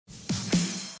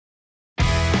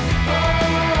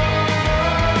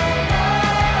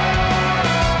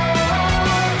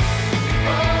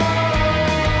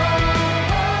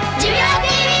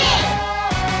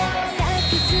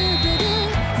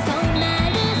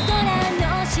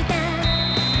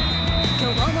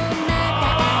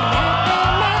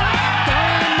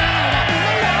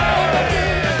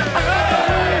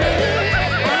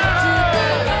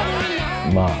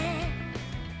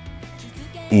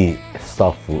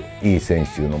くいい選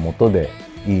手のもとで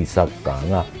いいサッカー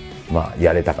が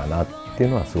やれたかなっていう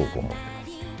のはすごく思ってま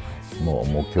す。もう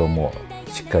目標も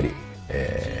しっかり、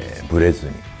ぶれず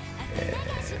に、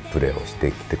プレーをし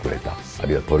てきてくれた、あ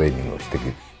るいはトレーニングをして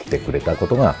きてくれたこ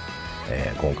とが、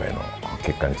今回の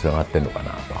結果につながってるのか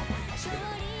なとは思いますけれ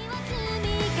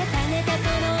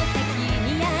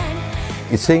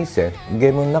ど、一戦一戦ゲ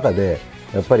ームの中で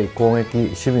やっぱり攻撃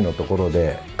守備のところ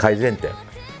で改善点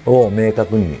を明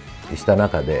確にした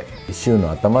中で週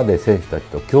の頭で選手たち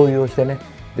と共有をしてね、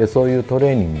でそういうト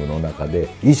レーニングの中で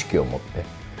意識を持って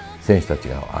選手たち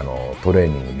がトレー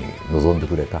ニングに臨んで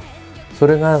くれた。そ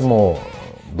れがも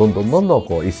うどんどん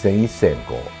こう一戦一戦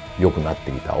良くなっ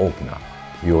てきた大きな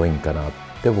要因かなっ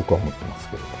て僕は思ってます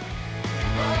けれど、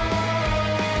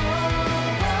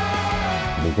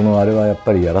僕のあれはやっ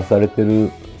ぱりやらされて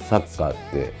るサッカーっ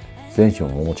て選手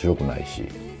も面白くないし、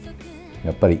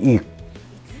やっぱりいい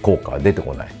効果は出て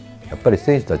こない。やっぱり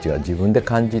選手たちが自分で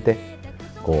感じて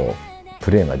こう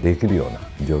プレーができるような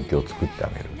状況を作ってあ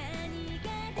げる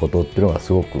ことっていうのが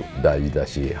すごく大事だ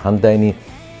し、反対に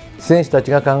選手たち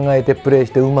が考えてプレー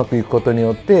してうまくいくことに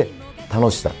よって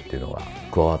楽しさっていうのが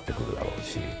加わってくるだろう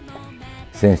し、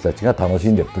選手たちが楽し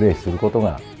んでプレーすること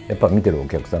がやっぱ見てるお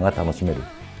客さんが楽しめる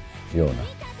ような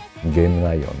ゲーム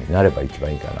内容になれば一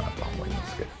番いいかなとは思いま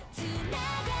すけれど。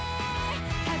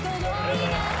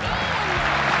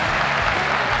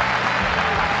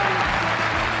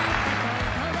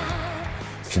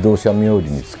指導者冥利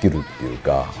に尽きるっていう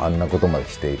か、あんなことまで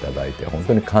していただいて本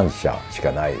当に感謝し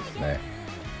かないですね。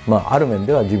ある面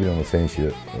ではジュビロの選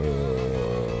手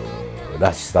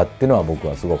らしさっていうのは僕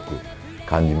はすごく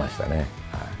感じましたね。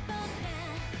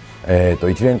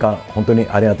1年間本当に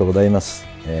ありがとうございます。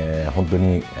本当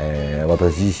に、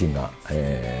私自身が、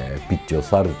ピッチを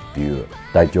去るっていう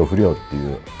体調不良って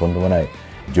いうとんでもない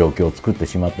状況を作って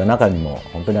しまった中にも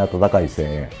本当に温かい声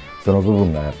援、その部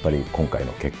分がやっぱり今回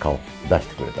の結果を出し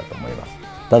てくれたと思います。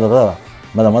ただ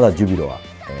まだまだジュビロは、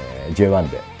J1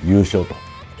 で優勝と、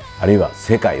あるいは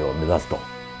世界を目指すと、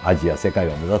アジア世界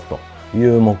を目指すとい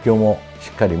う目標もし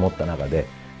っかり持った中で、やっ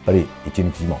ぱり一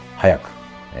日も早く、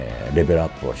レベルアッ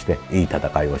プをしていい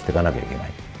戦いをしていかなきゃいけな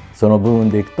い。その部分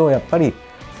でいくとやっぱり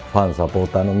ファンサポー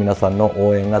ターの皆さんの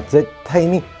応援が絶対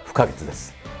に不可欠で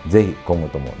す。ぜひ今後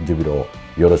ともジュビロを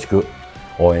よろしく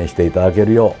応援していただけ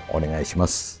るようお願いしま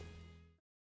す。